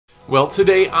Well,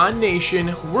 today on Nation,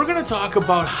 we're going to talk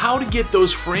about how to get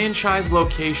those franchise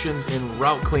locations in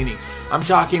route cleaning. I'm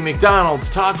talking McDonald's,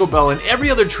 Taco Bell, and every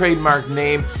other trademark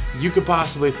name you could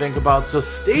possibly think about. So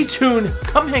stay tuned.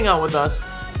 Come hang out with us.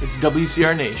 It's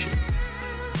WCR Nation.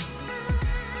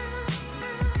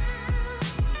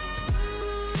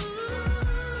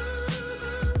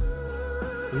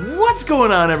 What's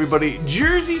going on, everybody?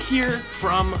 Jersey here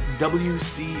from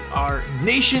WCR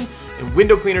Nation and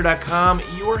windowcleaner.com.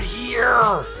 You're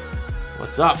here.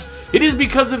 What's up? It is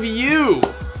because of you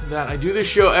that I do this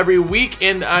show every week,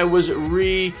 and I was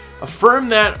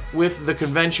reaffirmed that with the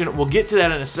convention. We'll get to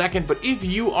that in a second, but if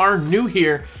you are new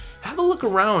here, have a look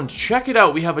around. Check it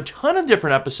out. We have a ton of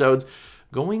different episodes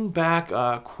going back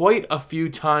quite a few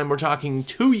times. We're talking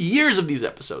 2 years of these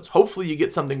episodes. Hopefully you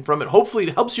get something from it. Hopefully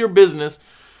it helps your business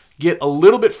get a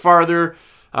little bit farther.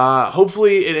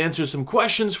 Hopefully it answers some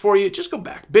questions for you. Just go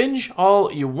back, binge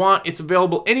all you want. It's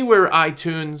available anywhere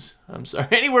anywhere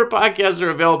podcasts are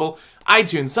available.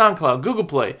 iTunes, SoundCloud, Google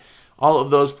Play, all of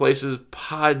those places,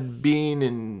 Podbean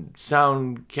and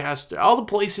Soundcaster, all the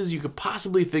places you could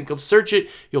possibly think of. Search it,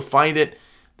 you'll find it.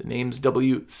 The name's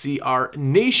WCR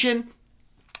Nation.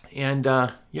 And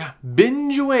yeah,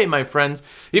 binge away, my friends.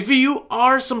 If you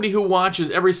are somebody who watches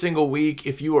every single week,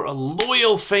 if you are a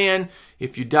loyal fan,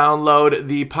 if you download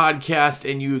the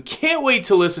podcast and you can't wait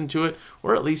to listen to it,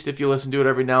 or at least if you listen to it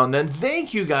every now and then,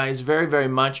 thank you guys very, very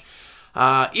much.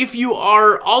 If you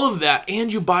are all of that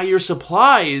and you buy your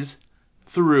supplies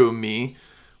through me,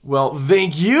 well,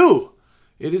 thank you.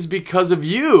 It is because of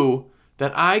you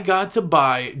that I got to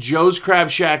buy Joe's Crab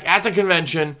Shack at the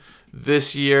convention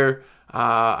this year.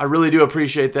 I really do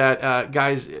appreciate that.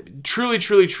 Guys, truly,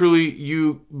 truly, truly,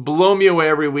 you blow me away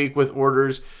every week with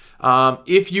orders.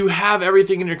 If you have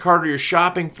everything in your cart or you're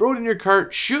shopping, throw it in your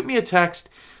cart, shoot me a text,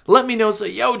 let me know, say,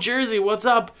 yo, Jersey, what's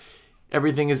up?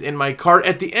 Everything is in my cart.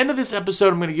 At the end of this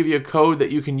episode, I'm going to give you a code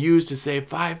that you can use to save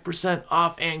 5%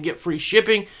 off and get free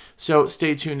shipping, so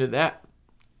stay tuned to that.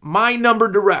 My number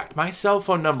direct, my cell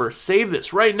phone number, save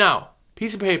this right now,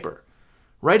 piece of paper.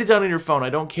 Write it down on your phone. I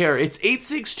don't care. It's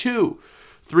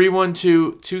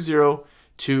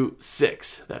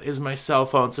 862-312-2026. That is my cell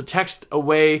phone. So text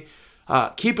away.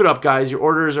 Keep it up, guys. Your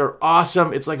orders are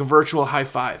awesome. It's like a virtual high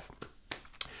five.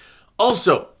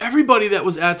 Also, everybody that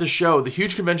was at the show, the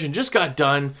huge convention just got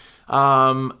done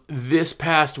this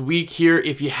past week here.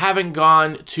 If you haven't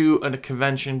gone to a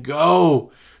convention,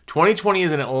 go. 2020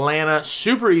 is in Atlanta.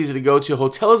 Super easy to go to.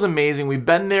 Hotel is amazing. We've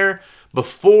been there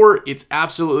before. It's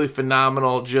absolutely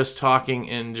phenomenal just talking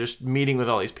and just meeting with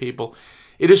all these people.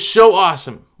 It is so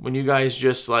awesome when you guys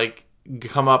just like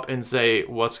come up and say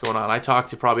what's going on. I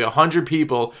talked to probably 100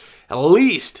 people at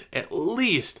least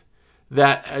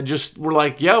that just were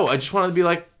like, yo, I just wanted to be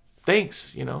like,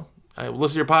 thanks, you know, I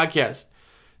listen to your podcast.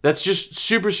 That's just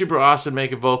super, super awesome.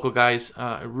 Make it vocal, guys.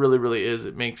 It really, really is.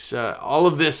 It makes all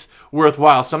of this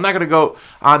worthwhile. So I'm not going to go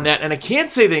on that. And I can't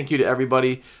say thank you to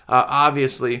everybody,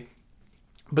 obviously.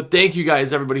 But thank you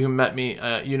guys, everybody who met me.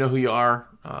 You know who you are.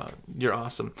 You're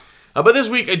awesome. But this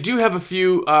week, I do have a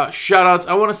few shout-outs.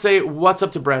 I want to say what's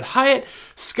up to Brad Hyatt,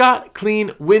 Scott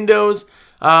Clean Windows,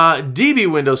 DB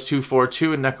Windows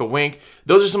 242, and Necka Wink.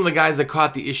 Those are some of the guys that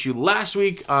caught the issue last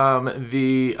week.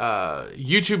 The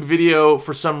YouTube video,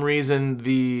 for some reason,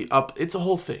 it's a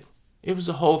whole thing. It was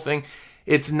a whole thing.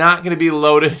 It's not going to be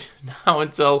loaded now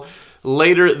until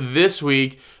later this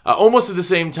week, almost at the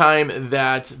same time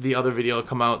that the other video will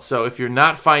come out. So if you're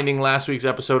not finding last week's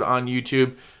episode on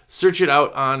YouTube, search it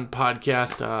out on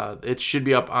podcast. It should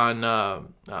be up on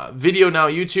video now,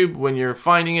 YouTube, when you're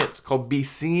finding it. It's called Be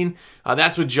Seen.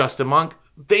 That's with Justin Monk.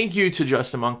 Thank you to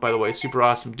Justin Monk, by the way. Super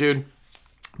awesome dude.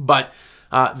 But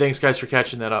thanks, guys, for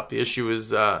catching that up. The issue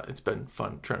is, it's been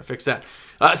fun trying to fix that.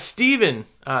 Steven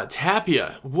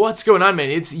Tapia, what's going on, man?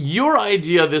 It's your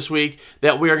idea this week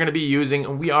that we are going to be using,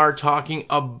 and we are talking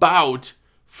about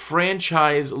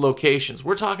franchise locations.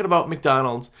 We're talking about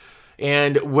McDonald's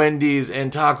and Wendy's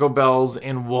and Taco Bell's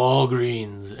and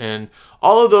Walgreens and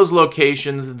all of those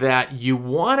locations that you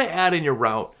want to add in your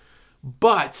route,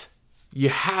 but you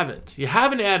haven't. You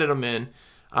haven't added them in.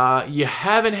 You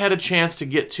haven't had a chance to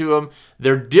get to them.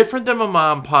 They're different than a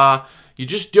mom and pa. You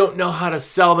just don't know how to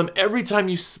sell them. Every time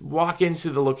you walk into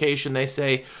the location, they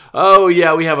say, oh,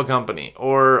 yeah, we have a company.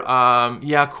 Or,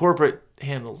 yeah, corporate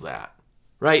handles that,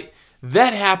 right?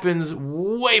 That happens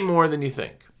way more than you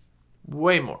think.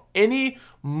 Way more. Any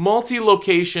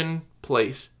multi-location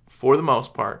place, for the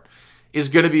most part, is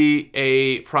going to be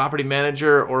a property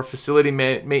manager or facility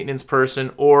maintenance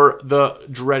person or the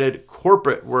dreaded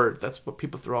corporate word. That's what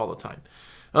people throw all the time.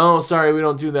 Oh, sorry, we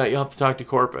don't do that. You'll have to talk to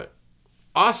corporate.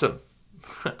 Awesome.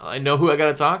 I know who I got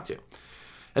to talk to.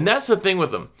 And that's the thing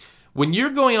with them. When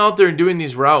you're going out there and doing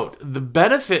these routes, the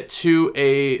benefit to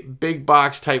a big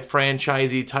box type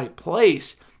franchisee type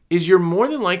place is you're more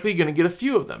than likely going to get a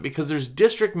few of them because there's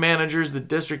district managers. The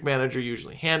district manager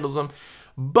usually handles them,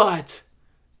 but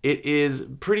it is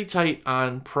pretty tight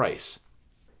on price.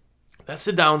 That's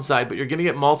the downside, but you're going to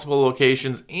get multiple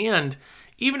locations, and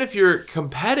even if you're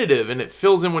competitive and it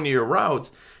fills in one of your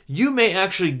routes, you may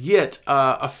actually get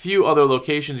a few other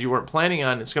locations you weren't planning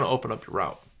on. It's going to open up your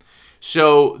route.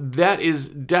 So that is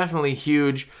definitely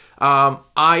huge.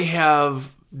 I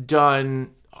have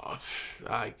done,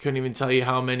 I couldn't even tell you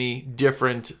how many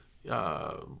different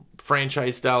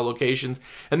franchise style locations,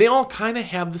 and they all kind of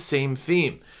have the same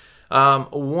theme.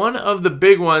 One of the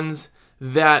big ones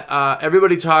that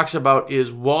everybody talks about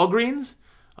is Walgreens.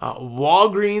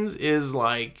 Walgreens is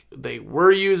like, they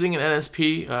were using an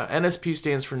NSP. NSP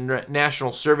stands for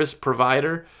National Service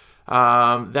Provider.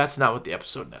 That's not what the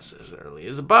episode necessarily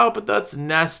is about, but that's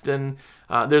Nest, and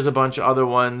there's a bunch of other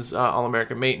ones,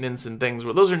 All-American Maintenance and things,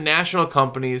 where those are national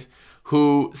companies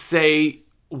who say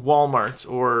Walmart's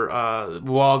or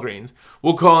Walgreens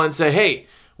will call and say, hey,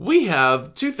 we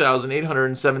have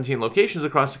 2,817 locations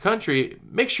across the country.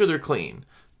 Make sure they're clean.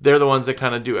 They're the ones that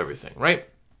kind of do everything, right?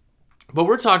 But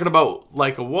we're talking about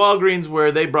like a Walgreens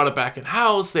where they brought it back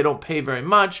in-house. They don't pay very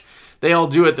much. They all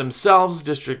do it themselves.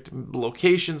 District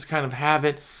locations kind of have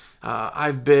it.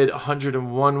 I've bid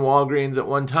 101 Walgreens at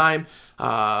one time.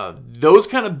 Those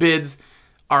kind of bids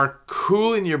are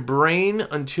cool in your brain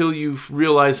until you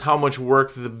realize how much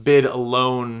work the bid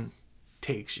alone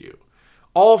takes you.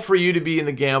 All for you to be in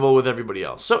the gamble with everybody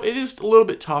else. So it is a little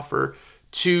bit tougher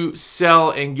to sell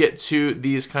and get to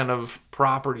these kind of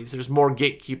properties. There's more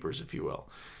gatekeepers, if you will.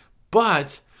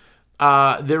 But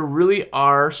they really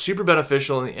are super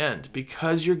beneficial in the end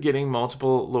because you're getting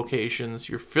multiple locations.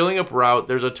 You're filling up route.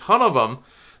 There's a ton of them.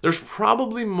 There's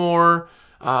probably more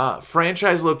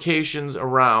franchise locations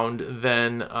around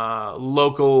than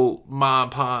local mom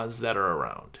and pa's that are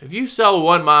around. If you sell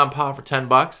one mom and pa for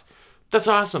 $10, that's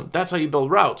awesome. That's how you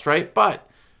build routes, right? But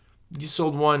you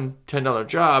sold one $10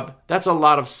 job. That's a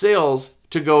lot of sales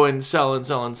to go and sell and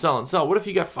sell and sell and sell. What if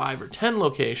you got 5 or 10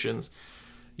 locations?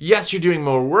 Yes, you're doing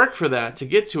more work for that to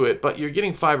get to it, but you're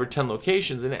getting 5 or 10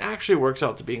 locations, and it actually works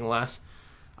out to being less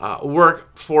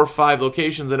work for 5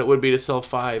 locations than it would be to sell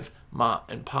 5 ma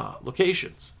and pa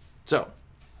locations. So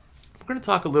we're going to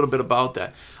talk a little bit about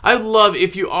that. I'd love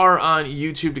if you are on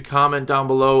YouTube to comment down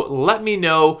below. Let me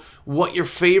know what your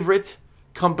favorite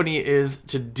company is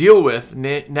to deal with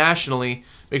nationally.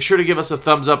 Make sure to give us a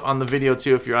thumbs up on the video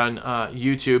too if you're on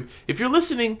YouTube. If you're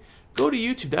listening, go to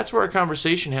YouTube. That's where our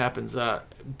conversation happens.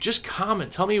 Just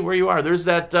comment. Tell me where you are. There's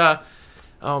that,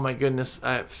 oh my goodness,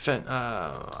 I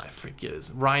forget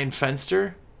his, Ryan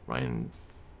Fenster? Ryan,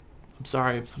 I'm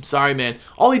sorry, man.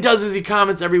 All he does is he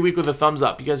comments every week with a thumbs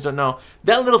up. You guys don't know.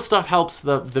 That little stuff helps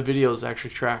the videos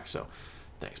actually track, so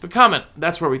thanks. But comment.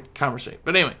 That's where we conversate.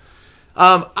 But anyway,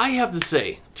 I have to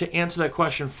say, to answer that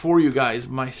question for you guys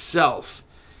myself,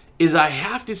 is I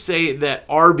have to say that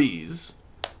Arby's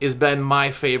has been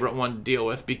my favorite one to deal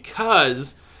with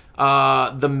because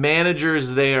the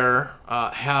managers there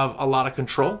have a lot of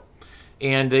control,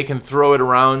 and they can throw it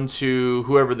around to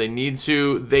whoever they need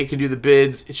to. They can do the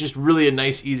bids. It's just really a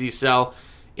nice, easy sell,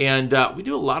 and we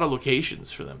do a lot of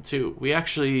locations for them too. We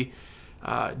actually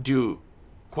do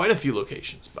quite a few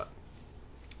locations, but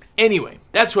anyway,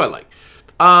 that's who I like.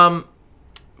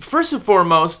 First and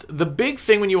foremost, the big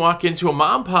thing when you walk into a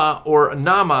mom and pa or a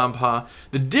non-mom and pa,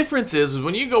 the difference is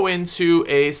when you go into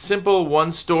a simple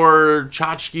one-store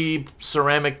tchotchke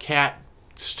ceramic cat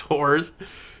stores,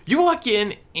 you walk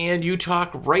in and you talk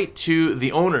right to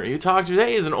the owner. You talk to,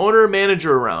 hey, is an owner or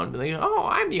manager around? And they go, oh,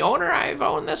 I'm the owner. I've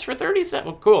owned this for 30 cents.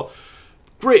 Well, cool.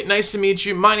 Great. Nice to meet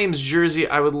you. My name is Jersey.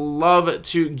 I would love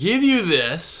to give you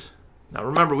this. Now,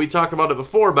 remember, we talked about it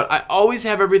before, but I always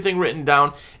have everything written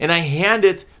down, and I hand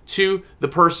it to the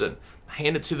person. I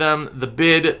hand it to them, the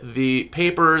bid, the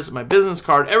papers, my business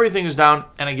card, everything is down,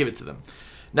 and I give it to them.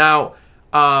 Now,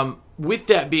 with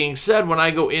that being said, when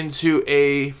I go into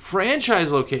a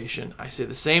franchise location, I say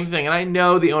the same thing, and I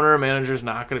know the owner or manager is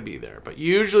not going to be there, but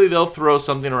usually they'll throw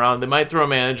something around. They might throw a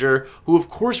manager who, of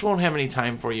course, won't have any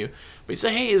time for you, but you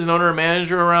say, hey, is an owner or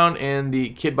manager around? And the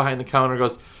kid behind the counter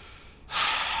goes,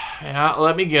 yeah,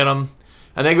 let me get them.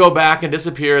 And they go back and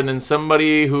disappear, and then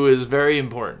somebody who is very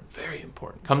important,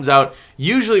 comes out,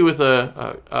 usually with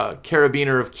a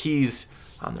carabiner of keys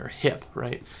on their hip,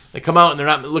 right? They come out and they're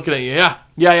not looking at you.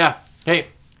 Yeah. Hey,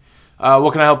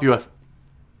 what can I help you with?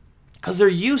 because they're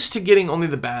used to getting only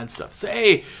the bad stuff. Say,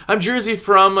 hey, I'm Jersey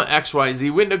from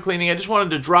XYZ Window Cleaning. I just wanted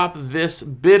to drop this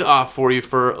bid off for you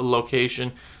for a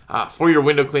location for your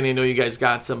window cleaning. I know you guys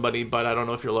got somebody, but I don't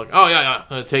know if you're looking. Oh, yeah, I'm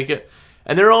going to take it.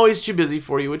 And they're always too busy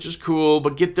for you, which is cool,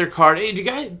 but get their card. Hey, do you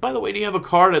guys, by the way, do you have a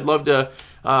card? I'd love to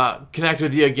connect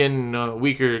with you again in a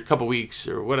week or a couple weeks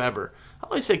or whatever. I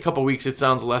always say a couple weeks. It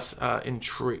sounds less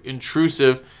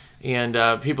intrusive,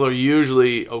 and people are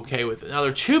usually okay with it. Now,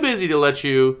 they're too busy to let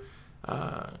you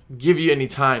give you any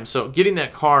time. So getting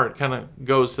that card kind of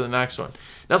goes to the next one.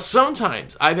 Now,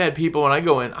 sometimes I've had people when I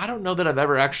go in, I don't know that I've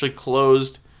ever actually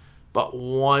closed but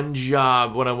one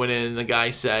job when I went in and the guy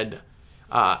said,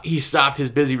 he stopped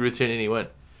his busy routine and he went,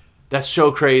 "That's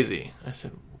so crazy." I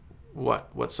said, "What?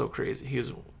 What's so crazy?" He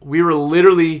goes, "We were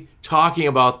literally talking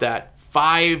about that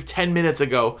 5-10 minutes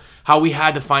ago, how we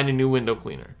had to find a new window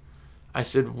cleaner." I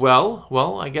said, well,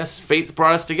 I guess fate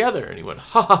brought us together. And he went,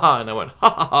 "Ha ha ha." And I went, "Ha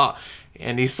ha ha."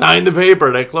 And he signed the paper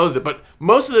and I closed it. But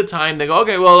most of the time they go,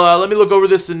 "Okay, well, let me look over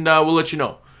this and we'll let you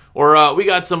know." Or we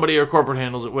got somebody, or corporate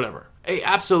handles it, whatever. Hey,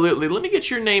 absolutely. Let me get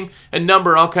your name and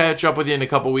number. I'll catch up with you in a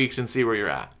couple weeks and see where you're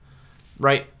at.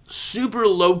 Right? Super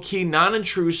low-key,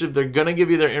 non-intrusive. They're going to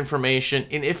give you their information.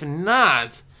 And if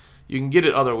not, you can get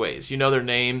it other ways. You know their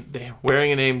name. They're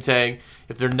wearing a name tag.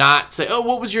 If they're not, say, "Oh,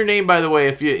 what was your name, by the way?"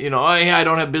 If you know, "Oh, yeah, I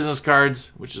don't have business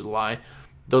cards," which is a lie.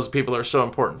 Those people are so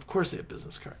important. Of course they have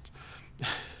business cards.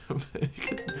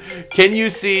 Can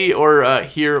you see or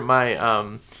hear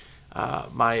my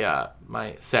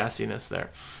my sassiness there?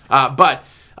 But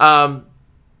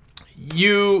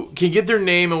you can get their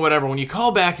name and whatever. When you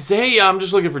call back, you say, "Hey, I'm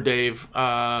just looking for Dave.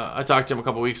 I talked to him a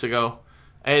couple weeks ago."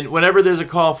 And whenever there's a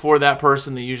call for that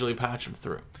person, they usually patch them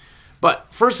through. But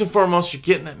first and foremost, you're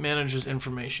getting that manager's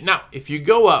information. Now, if you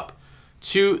go up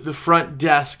to the front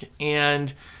desk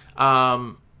and,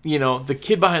 you know, the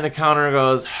kid behind the counter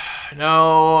goes,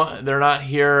 "No, they're not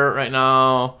here right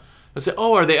now." They'll say,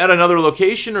 "Oh, are they at another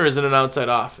location or is it an outside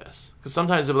office?" Because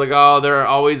sometimes they'll be like, "Oh, they're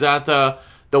always at the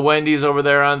Wendy's over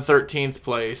there on 13th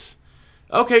Place."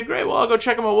 Okay, great. Well, I'll go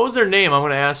check them out. What was their name? I'm going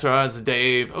to ask her. "Oh, it's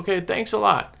Dave." Okay, thanks a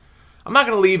lot. I'm not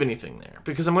going to leave anything there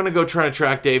because I'm going to go try to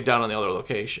track Dave down on the other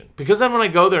location. Because then when I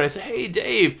go there and I say, "Hey,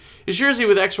 Dave, it's Jersey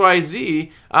with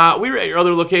XYZ. We were at your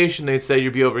other location." They'd say,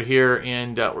 "You'd be over here,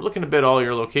 and we're looking to bid all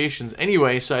your locations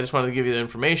anyway, so I just wanted to give you the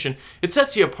information." It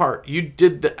sets you apart. You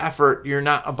did the effort. You're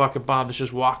not a bucket Bob that's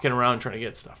just walking around trying to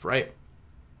get stuff, right?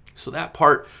 So that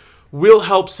part will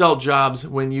help sell jobs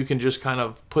when you can just kind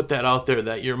of put that out there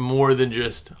that you're more than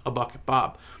just a bucket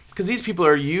Bob. Because these people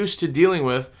are used to dealing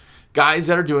with guys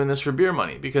that are doing this for beer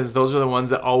money, because those are the ones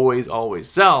that always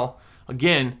sell.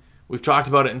 Again, we've talked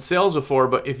about it in sales before,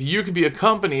 but if you could be a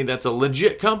company that's a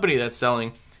legit company that's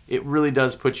selling, it really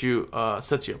does put you,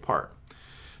 sets you apart.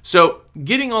 So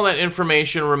getting all that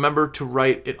information, remember to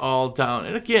write it all down.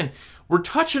 And again, we're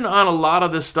touching on a lot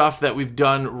of the stuff that we've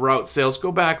done route sales.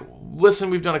 Go back, listen,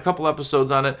 we've done a couple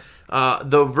episodes on it.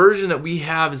 The version that we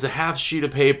have is a half sheet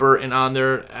of paper, and on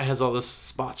there it has all the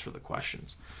spots for the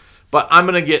questions. But I'm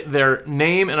going to get their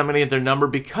name and I'm going to get their number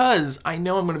because I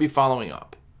know I'm going to be following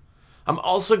up. I'm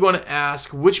also going to ask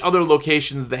which other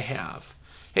locations they have.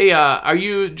 "Hey, are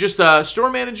you just a store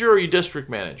manager or are you district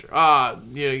manager?"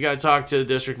 You got to talk to the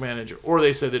district manager. Or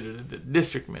they say they're the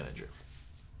district manager.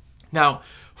 Now,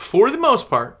 for the most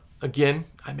part, again,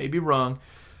 I may be wrong,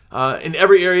 and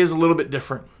every area is a little bit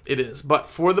different. It is. But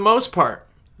for the most part,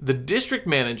 the district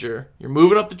manager, you're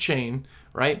moving up the chain,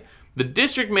 right? The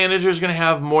district manager is going to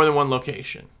have more than one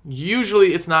location.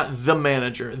 Usually it's not the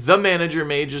manager. The manager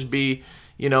may just be,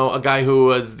 you know, a guy who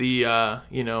was the,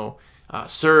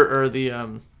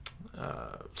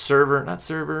 server, not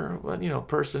server, but, you know,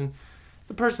 person,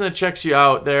 the person that checks you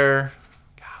out there.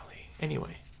 Golly.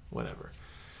 Anyway, whatever.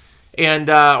 And,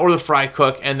 or the fry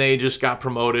cook, and they just got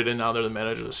promoted and now they're the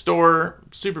manager of the store.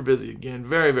 Super busy again.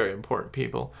 Very, very important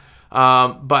people.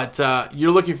 But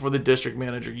you're looking for the district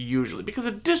manager usually, because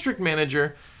a district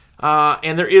manager,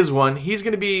 and there is one, he's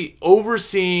going to be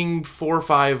overseeing 4 or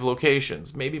 5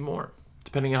 locations, maybe more,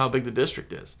 depending on how big the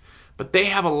district is. But they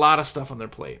have a lot of stuff on their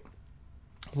plate.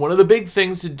 One of the big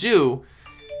things to do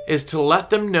is to let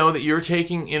them know that you're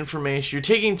taking information, you're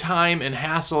taking time and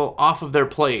hassle off of their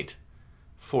plate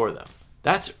for them.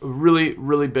 That's a really,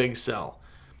 really big sell.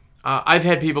 I've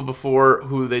had people before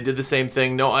who they did the same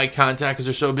thing, no eye contact because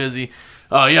they're so busy.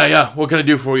 Yeah, what can I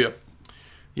do for you?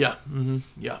 Yeah,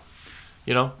 yeah.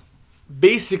 You know,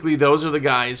 basically those are the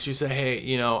guys who say, "Hey,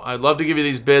 you know, I'd love to give you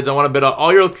these bids. I want to bid out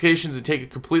all your locations and take it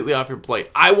completely off your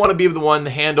plate. I want to be the one to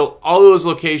handle all those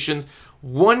locations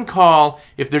One call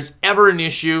if there's ever an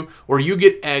issue or you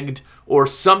get egged or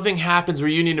something happens where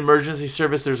you need emergency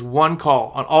service. There's one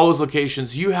call on all those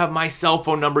locations. You have my cell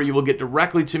phone number. You will get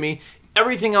directly to me.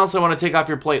 Everything else I want to take off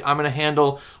your plate, I'm going to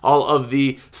handle all of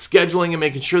the scheduling and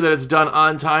making sure that it's done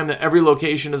on time, that every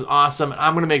location is awesome.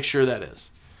 I'm going to make sure that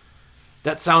is.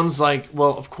 That sounds like,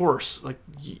 well, of course, like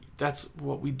that's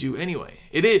what we do anyway.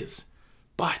 It is.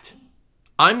 But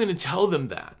I'm going to tell them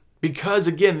that. Because,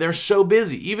 again, they're so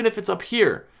busy. Even if it's up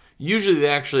here, usually they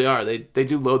actually are. They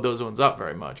do load those ones up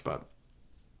very much. But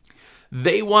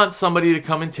they want somebody to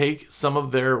come and take some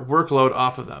of their workload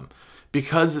off of them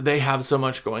because they have so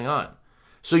much going on.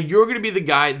 So you're going to be the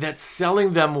guy that's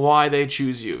selling them why they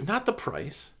choose you. Not the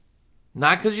price.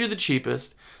 Not because you're the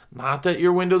cheapest. Not that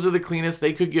your windows are the cleanest.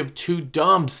 They could give two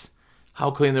dumps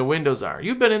how clean their windows are.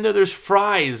 You've been in there. There's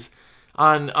fries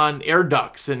on air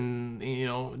ducts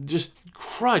and, just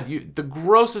crud, the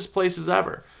grossest places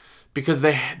ever, because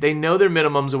they know their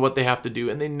minimums of what they have to do,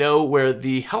 and they know where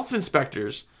the health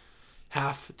inspectors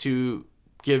have to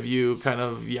give you kind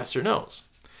of yes or no's.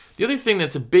 The other thing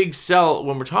that's a big sell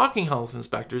when we're talking health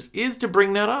inspectors is to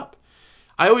bring that up.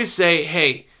 I always say,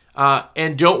 hey,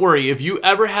 and don't worry, if you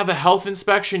ever have a health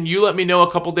inspection, you let me know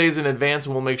a couple days in advance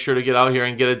and we'll make sure to get out here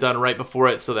and get it done right before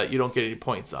it so that you don't get any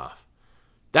points off.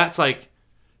 That's like,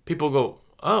 people go,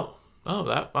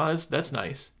 that's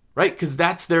nice, right? Because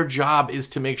that's their job, is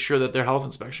to make sure that their health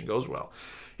inspection goes well.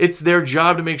 It's their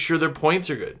job to make sure their points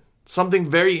are good. Something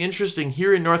very interesting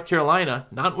here in North Carolina,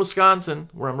 not Wisconsin,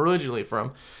 where I'm originally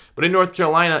from, but in North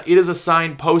Carolina, it is a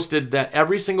sign posted that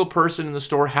every single person in the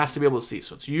store has to be able to see.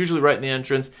 So it's usually right in the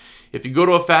entrance. If you go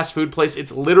to a fast food place,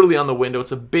 it's literally on the window.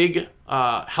 It's a big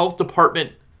health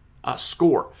department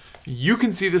score. You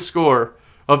can see the score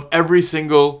of every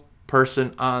single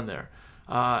person on there.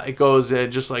 It goes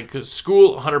just like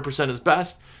school, 100% is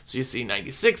best. So you see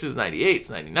 96s,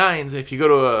 98s, 99s. If you go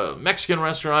to a Mexican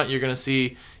restaurant, you're going to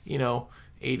see,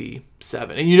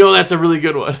 87. And that's a really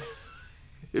good one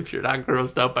if you're not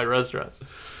grossed out by restaurants.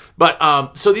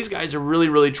 But so these guys are really,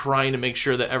 really trying to make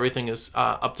sure that everything is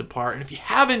up to par. And if you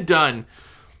haven't done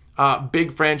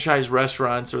big franchise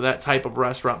restaurants or that type of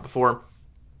restaurant before,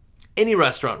 any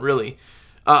restaurant really,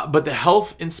 but the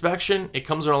health inspection, it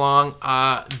comes along.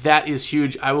 That is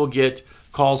huge. I will get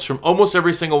calls from almost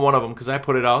every single one of them because I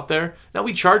put it out there. Now,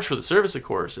 we charge for the service, of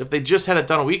course. If they just had it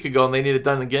done a week ago and they need it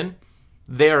done again,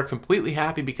 they are completely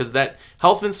happy because that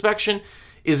health inspection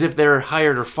is if they're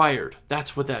hired or fired.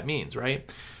 That's what that means,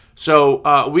 right?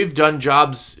 So we've done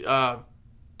jobs a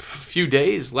few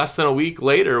days, less than a week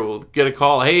later, we'll get a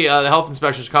call. Hey, the health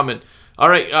inspection's coming. All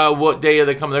right, what day are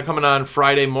they coming? They're coming on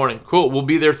Friday morning. Cool, we'll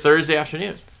be there Thursday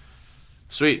afternoon.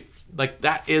 Sweet. Like,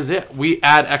 that is it. We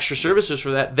add extra services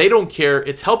for that. They don't care.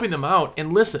 It's helping them out.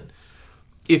 And listen,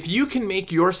 if you can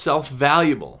make yourself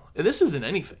valuable, and this isn't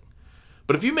anything,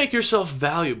 but if you make yourself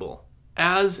valuable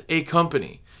as a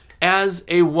company, as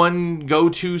a one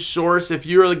go-to source, if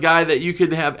you're the guy that you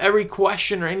could have every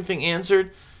question or anything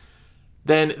answered,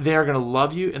 then they're going to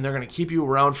love you and they're going to keep you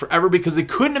around forever because they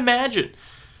couldn't imagine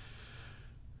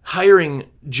hiring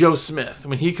Joe Smith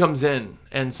when he comes in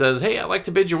and says, hey, I'd like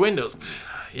to bid your windows.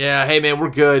 Yeah, hey, man, we're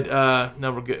good.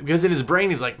 No, we're good. Because in his brain,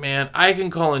 he's like, man, I can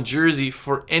call in Jersey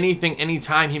for anything,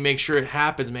 anytime. He makes sure it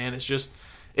happens, man.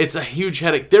 It's a huge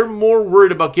headache. They're more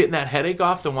worried about getting that headache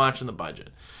off than watching the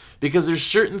budget because there's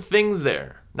certain things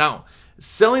there. Now,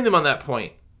 selling them on that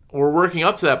point or working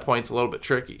up to that point is a little bit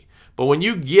tricky. But when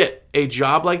you get a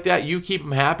job like that, you keep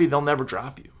them happy, they'll never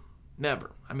drop you.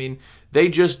 Never. I mean, they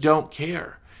just don't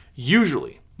care.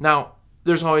 Usually. Now,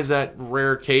 there's always that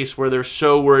rare case where they're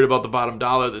so worried about the bottom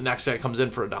dollar, the next guy comes in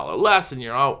for $1 less, and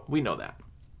you're out. We know that.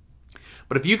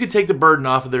 But if you could take the burden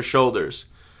off of their shoulders,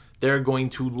 they're going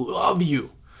to love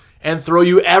you and throw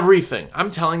you everything.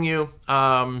 I'm telling you,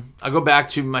 I'll go back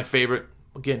to my favorite,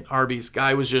 again, Arby's.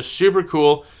 Guy was just super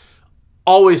cool,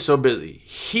 always so busy.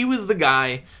 He was the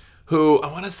guy who,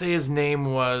 I want to say his name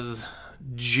was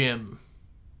Jim.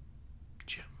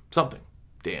 Something.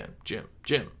 Dan. Jim.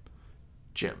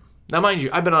 Now, mind you,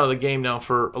 I've been out of the game now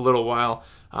for a little while.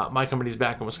 My company's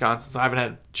back in Wisconsin, so I haven't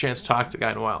had a chance to talk to the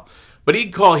guy in a while. But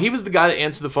he'd call. He was the guy that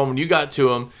answered the phone when you got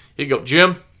to him. He'd go,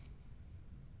 Jim.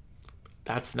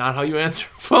 That's not how you answer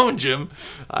a phone, Jim.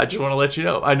 I just want to let you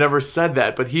know. I never said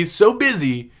that, but he's so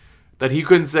busy that he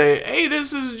couldn't say, hey,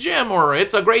 this is Jim, or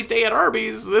it's a great day at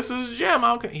Arby's. This is Jim.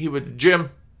 He would, Jim.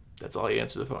 That's all he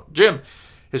answered the phone. Jim.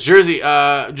 It's Jersey,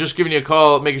 just giving you a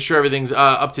call, making sure everything's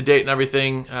up to date and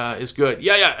everything is good.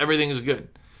 Yeah, everything is good.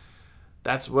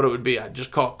 That's what it would be. I'd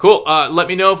just call. Cool. Let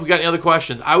me know if we got any other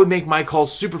questions. I would make my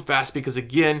calls super fast because,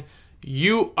 again,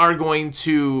 you are going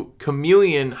to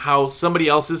chameleon how somebody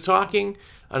else is talking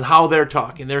and how they're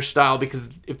talking, their style, because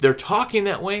if they're talking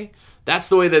that way, that's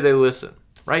the way that they listen,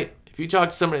 right? If you talk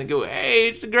to somebody and go, hey,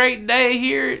 it's a great day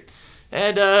here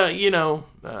at,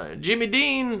 Jimmy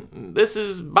Dean, this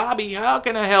is Bobby, how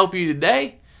can I help you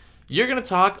today? You're going to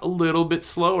talk a little bit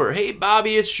slower. Hey,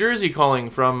 Bobby, it's Jersey calling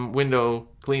from Window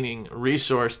Cleaning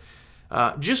Resource.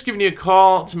 Just giving you a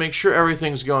call to make sure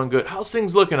everything's going good. How's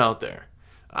things looking out there?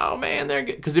 Oh, man, they're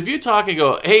good. Because if you talk and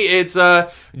go, hey, it's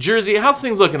Jersey, how's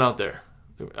things looking out there?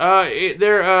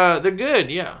 They're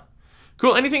good, yeah.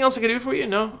 Cool, anything else I can do for you?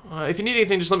 No? If you need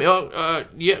anything, just let me,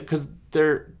 yeah, because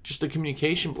they're just a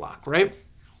communication block, right?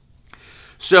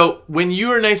 So when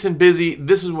you are nice and busy,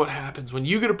 this is what happens. When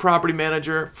you get a property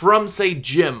manager from, say,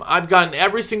 Jim, I've gotten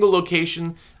every single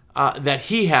location that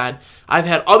he had. I've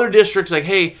had other districts like,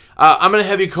 hey, I'm going to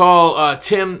have you call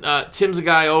Tim. Tim's a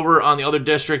guy over on the other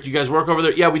district. You guys work over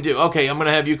there? Yeah, we do. Okay, I'm going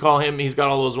to have you call him. He's got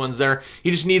all those ones there.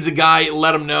 He just needs a guy.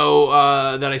 Let him know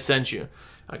that I sent you.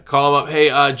 I call him up.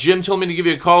 Hey, Jim told me to give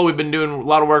you a call. We've been doing a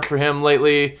lot of work for him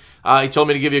lately. He told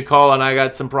me to give you a call, and I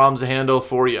got some problems to handle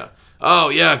for you. Oh,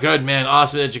 yeah, good, man.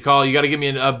 Awesome that you call. You got to give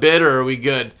me a bid, or are we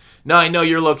good? No, I know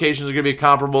your locations are going to be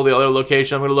comparable to the other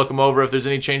location. I'm going to look them over. If there's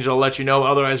any changes, I'll let you know.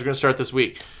 Otherwise, we're going to start this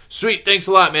week. Sweet. Thanks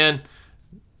a lot, man.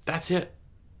 That's it.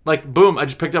 Like, boom, I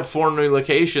just picked up 4 new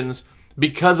locations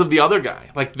because of the other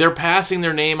guy. Like, they're passing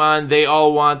their name on. They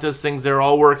all want this things. They're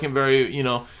all working very,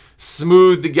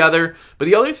 smooth together. But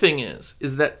the other thing is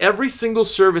that every single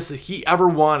service that he ever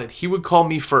wanted, he would call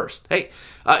me first. Hey,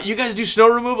 you guys do snow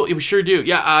removal? Yeah, we sure do.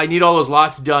 Yeah, I need all those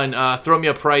lots done. Throw me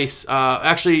a price.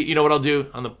 Actually, you know what I'll do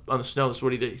on the snow? This is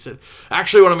what he did. He said,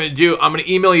 actually, what I'm going to do, I'm going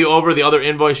to email you over the other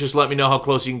invoice. Just let me know how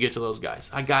close you can get to those guys.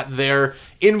 I got their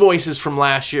invoices from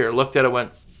last year. Looked at it,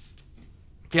 went,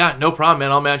 yeah, no problem,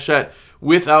 man. I'll match that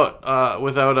without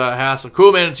a hassle.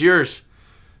 Cool, man. It's yours.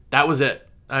 That was it.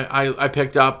 I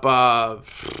picked up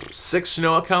 6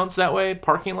 snow accounts that way,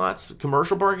 parking lots,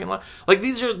 commercial parking lot. Like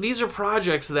these are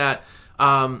projects that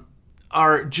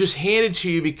are just handed to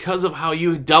you because of how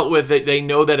you dealt with it. They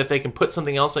know that if they can put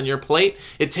something else on your plate,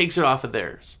 it takes it off of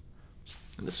theirs.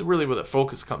 And this is really where the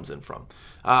focus comes in from.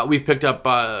 We've picked up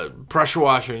pressure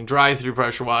washing, drive-through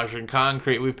pressure washing,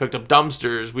 concrete. We've picked up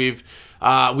dumpsters. We've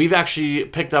actually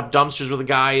picked up dumpsters with a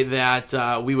guy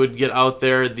that we would get out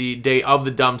there the day of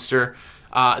the dumpster.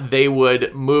 They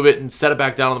would move it and set it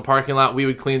back down in the parking lot. We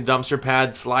would clean the dumpster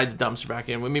pad, slide the dumpster back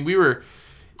in. I mean,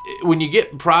 when you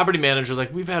get property managers,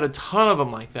 like we've had a ton of them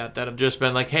like that have just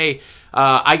been like, hey,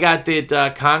 I got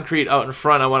that concrete out in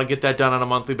front. I want to get that done on a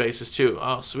monthly basis too.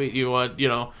 Oh, sweet. You want,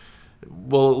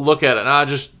 we'll look at it.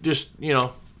 Just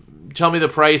tell me the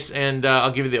price and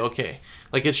I'll give you the okay.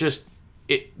 Like it's just,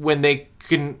 when they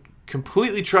can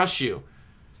completely trust you,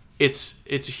 it's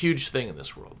a huge thing in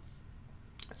this world.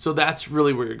 So that's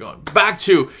really where you're going. Back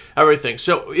to everything.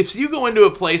 So if you go into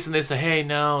a place and they say, hey,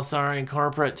 no, sorry,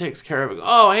 corporate takes care of it.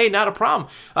 Oh, hey, not a problem.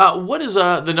 What is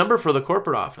the number for the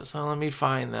corporate office? Oh, let me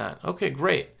find that. Okay,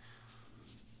 great.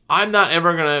 I'm not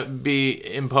ever going to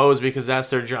be imposed because that's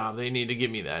their job. They need to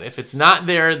give me that. If it's not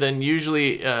there, then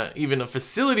usually even a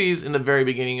facilities in the very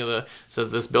beginning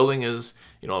says this building is,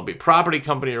 it'll be property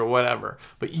company or whatever.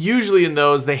 But usually in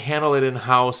those, they handle it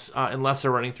in-house unless they're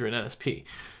running through an NSP.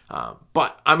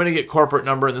 But I'm going to get corporate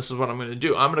number, and this is what I'm going to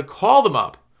do. I'm going to call them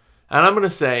up, and I'm going to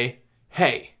say,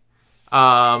 hey,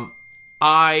 I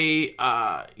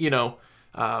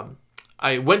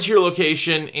went to your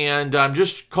location, and I'm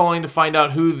just calling to find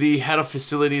out who the head of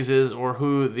facilities is or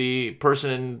who the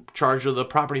person in charge of the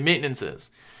property maintenance is.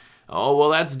 Oh, well,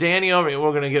 that's Danny over here.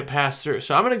 We're going to get passed through.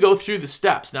 So I'm going to go through the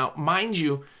steps. Now, mind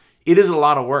you, it is a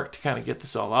lot of work to kind of get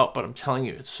this all out, but I'm telling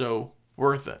you, it's so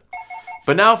worth it.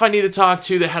 But now if I need to talk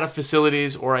to the head of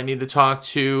facilities or I need to talk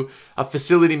to a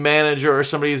facility manager or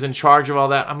somebody who's in charge of all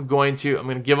that, I'm going to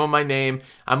give them my name.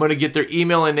 I'm going to get their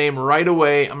email and name right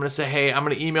away. I'm going to say, hey, I'm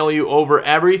going to email you over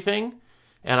everything,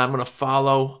 and I'm going to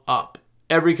follow up.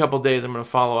 Every couple of days, I'm going to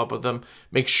follow up with them.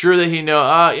 Make sure that he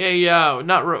know,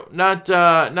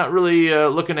 not really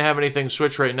looking to have anything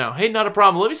switch right now. Hey, not a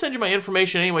problem. Let me send you my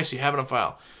information anyway so you have it on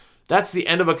file. That's the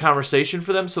end of a conversation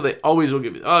for them, so they always will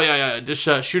give you, oh, yeah, just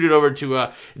shoot it over to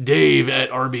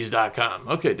Dave@Arby's.com.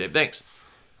 Okay, Dave, thanks.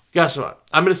 Guess what?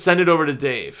 I'm going to send it over to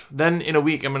Dave. Then in a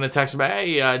week, I'm going to text him,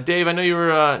 hey, Dave, I know you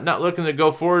were not looking to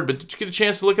go forward, but did you get a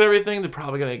chance to look at everything? They're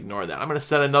probably going to ignore that. I'm going to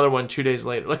send another one 2 days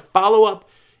later. Like, follow-up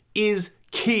is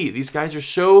key. These guys are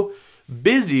so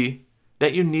busy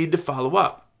that you need to follow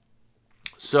up.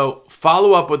 So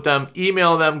follow up with them,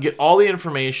 email them, get all the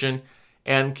information,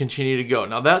 and continue to go.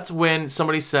 Now, that's when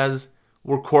somebody says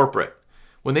we're corporate.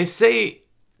 When they say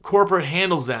corporate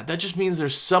handles that. That just means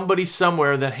there's somebody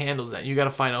somewhere that handles that. You got to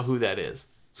find out who that is.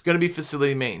 It's going to be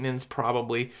facility maintenance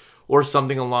probably, or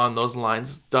something along those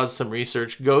lines. Does some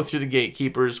research. Go through the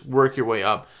gatekeepers. Work your way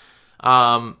up.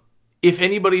 If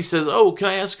anybody says, oh, can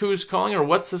I ask who's calling or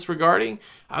what's this regarding?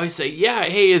 I always say, yeah,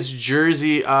 hey, it's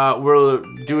Jersey. We're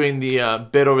doing the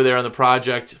bid over there on the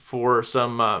project for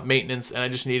some maintenance, and I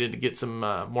just needed to get some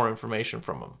more information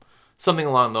from him. Something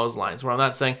along those lines, where I'm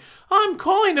not saying, I'm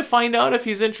calling to find out if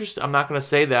he's interested. I'm not going to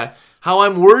say that. How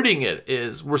I'm wording it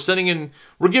is we're giving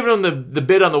him the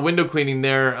bid on the window cleaning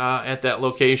there at that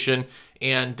location,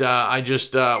 and I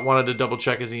just wanted to double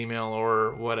check his email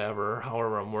or whatever,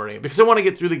 however I'm wording it, because I want to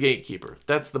get through the gatekeeper.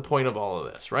 That's the point of all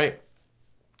of this, right?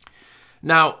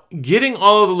 Now, getting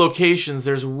all of the locations,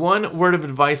 there's one word of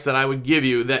advice that I would give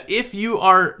you, that if you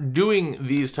are doing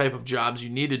these type of jobs, you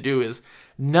need to do is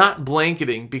not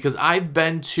blanketing, because I've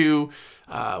been to,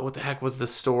 what the heck was the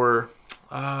store?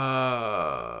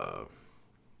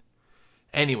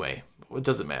 Anyway, it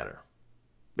doesn't matter.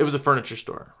 It was a furniture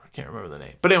store. I can't remember the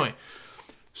name. But anyway,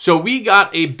 so we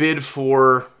got a bid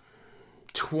for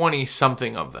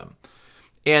 20-something of them.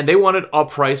 And they wanted a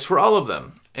price for all of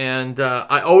them. And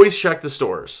I always check the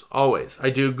stores. Always. I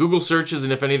do Google searches,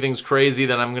 and if anything's crazy,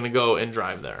 then I'm going to go and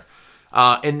drive there.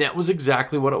 And that was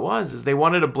exactly what it was. Is they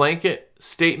wanted a blanket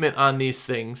statement on these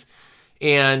things.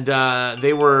 And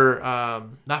they were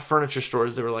not furniture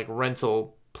stores. They were like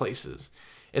rental places.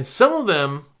 And some of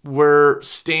them were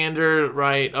standard,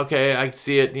 right? Okay, I can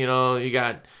see it. You know, you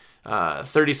got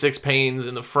 36 panes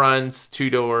in the front, 2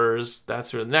 doors.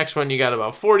 That's for the next one. You got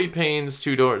about 40 panes,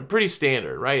 2 doors. Pretty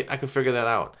standard, right? I could figure that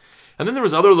out. And then there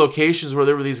was other locations where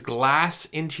there were these glass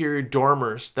interior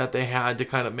dormers that they had to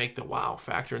kind of make the wow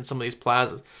factor in some of these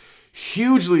plazas.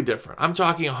 Hugely different. I'm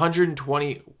talking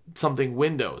 120-something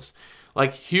windows.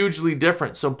 Like, hugely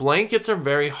different. So blankets are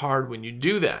very hard when you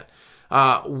do that.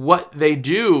 What they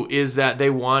do is that they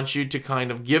want you to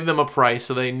kind of give them a price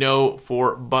so they know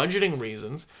for budgeting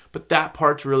reasons, but that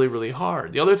part's really, really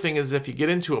hard. The other thing is if you get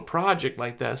into a project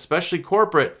like that, especially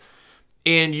corporate,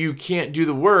 and you can't do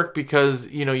the work because,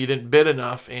 you know, you didn't bid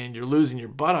enough and you're losing your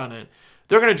butt on it,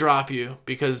 they're going to drop you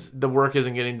because the work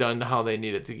isn't getting done to how they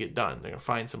need it to get done. They're going to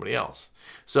find somebody else.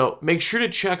 So make sure to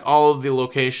check all of the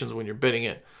locations when you're bidding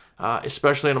it,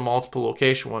 especially in a multiple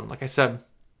location one. Like I said,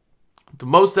 the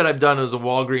most that I've done is a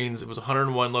Walgreens. It was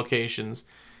 101 locations,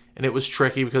 and it was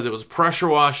tricky because it was pressure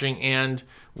washing and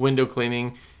window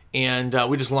cleaning, and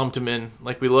we just lumped them in.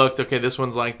 Like, we looked, okay, this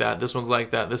one's like that, this one's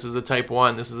like that, this is a type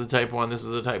 1, this is a type 1, this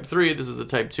is a type 3, this is a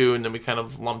type 2, and then we kind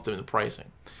of lumped them in the pricing.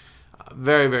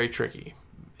 Very, very tricky.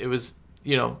 It was,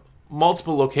 you know,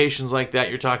 multiple locations like that.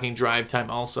 You're talking drive time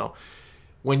also.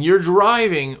 When you're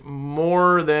driving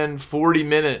more than 40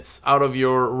 minutes out of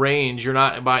your range, you're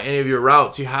not by any of your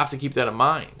routes, you have to keep that in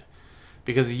mind.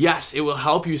 Because yes, it will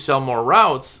help you sell more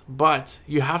routes, but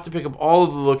you have to pick up all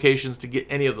of the locations to get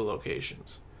any of the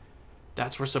locations.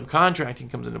 That's where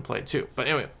subcontracting comes into play too. But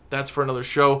anyway, that's for another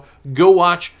show. Go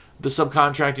watch the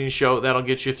subcontracting show. That'll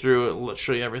get you through it. Let's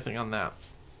show you everything on that.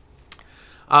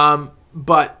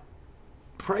 But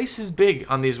price is big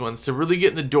on these ones to really get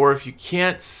in the door if you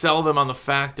can't sell them on the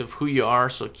fact of who you are.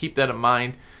 So keep that in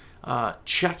mind.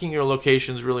 Checking your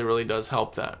locations really, really does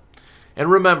help that.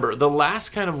 And remember, the last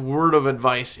kind of word of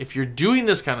advice, if you're doing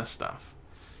this kind of stuff,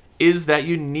 is that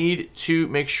you need to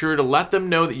make sure to let them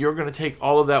know that you're going to take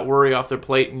all of that worry off their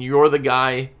plate and you're the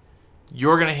guy,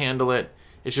 you're going to handle it.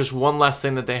 It's just one less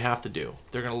thing that they have to do.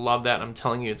 They're going to love that. I'm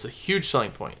telling you, it's a huge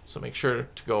selling point. So make sure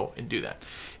to go and do that.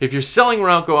 If you're selling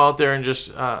around, go out there and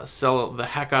just sell the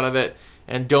heck out of it.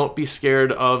 And don't be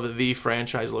scared of the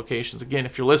franchise locations. Again,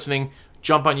 if you're listening,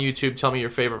 jump on YouTube. Tell me your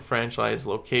favorite franchise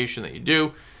location that you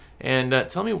do. And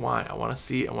tell me why. I want to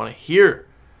see. I want to hear.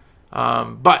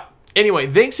 But anyway,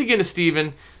 thanks again to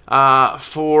Steven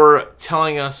for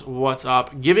telling us what's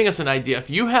up, giving us an idea. If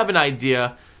you have an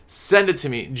idea, send it to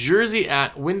me,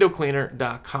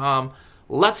 jersey@windowcleaner.com.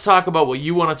 Let's talk about what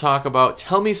you want to talk about.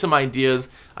 Tell me some ideas.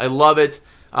 I love it.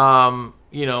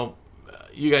 You know,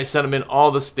 you guys send them in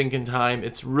all the stinking time.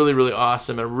 It's really, really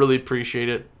awesome. I really appreciate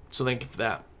it. So thank you for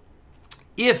that.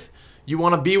 If you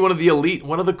want to be one of the elite,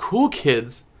 one of the cool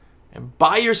kids, and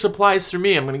buy your supplies through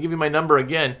me, I'm going to give you my number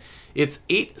again. It's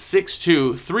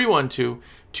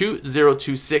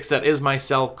 862-312-2026. That is my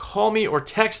cell. Call me or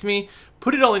text me.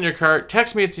 Put it all in your cart.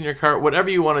 Text me it's in your cart. Whatever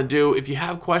you want to do. If you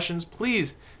have questions,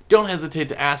 please don't hesitate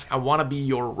to ask. I want to be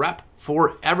your rep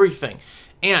for everything.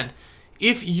 And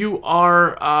if you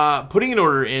are putting an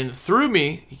order in through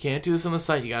me, you can't do this on the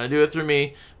site. You got to do it through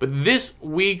me. But this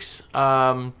week's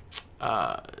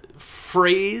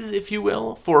phrase, if you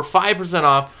will, for 5%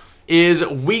 off is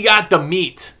we got the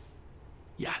meat.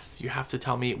 Yes, you have to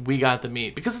tell me we got the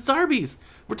meat because it's Arby's.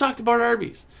 We're talking about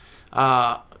Arby's.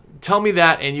 Tell me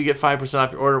that and you get 5%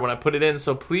 off your order when I put it in.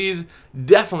 So please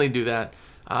definitely do that.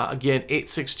 Again,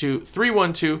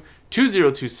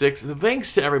 862-312-2026.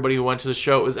 Thanks to everybody who went to the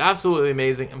show. It was absolutely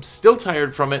amazing. I'm still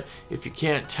tired from it, if you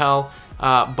can't tell.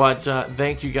 But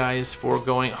thank you guys for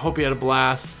going. I hope you had a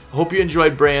blast. I hope you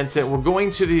enjoyed Branson. We're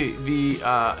going to the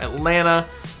Atlanta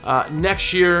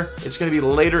next year. It's going to be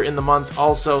later in the month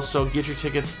also, so get your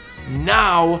tickets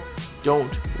now.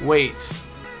 Don't wait.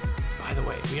 By the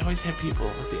way, we always have people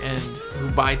at the end who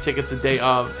buy tickets the day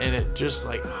of, and it just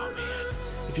like, oh man,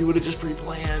 if you would have just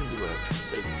pre-planned, you would have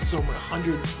saved so much,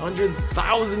 hundreds,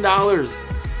 $1,000s.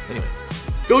 Anyway,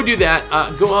 go do that.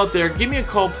 Go out there, give me a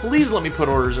call. Please let me put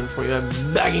orders in for you.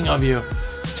 I'm begging of you.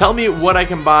 Tell me what I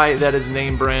can buy that is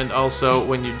name brand also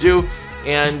when you do.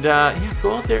 And yeah,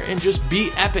 go out there and just be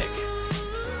epic.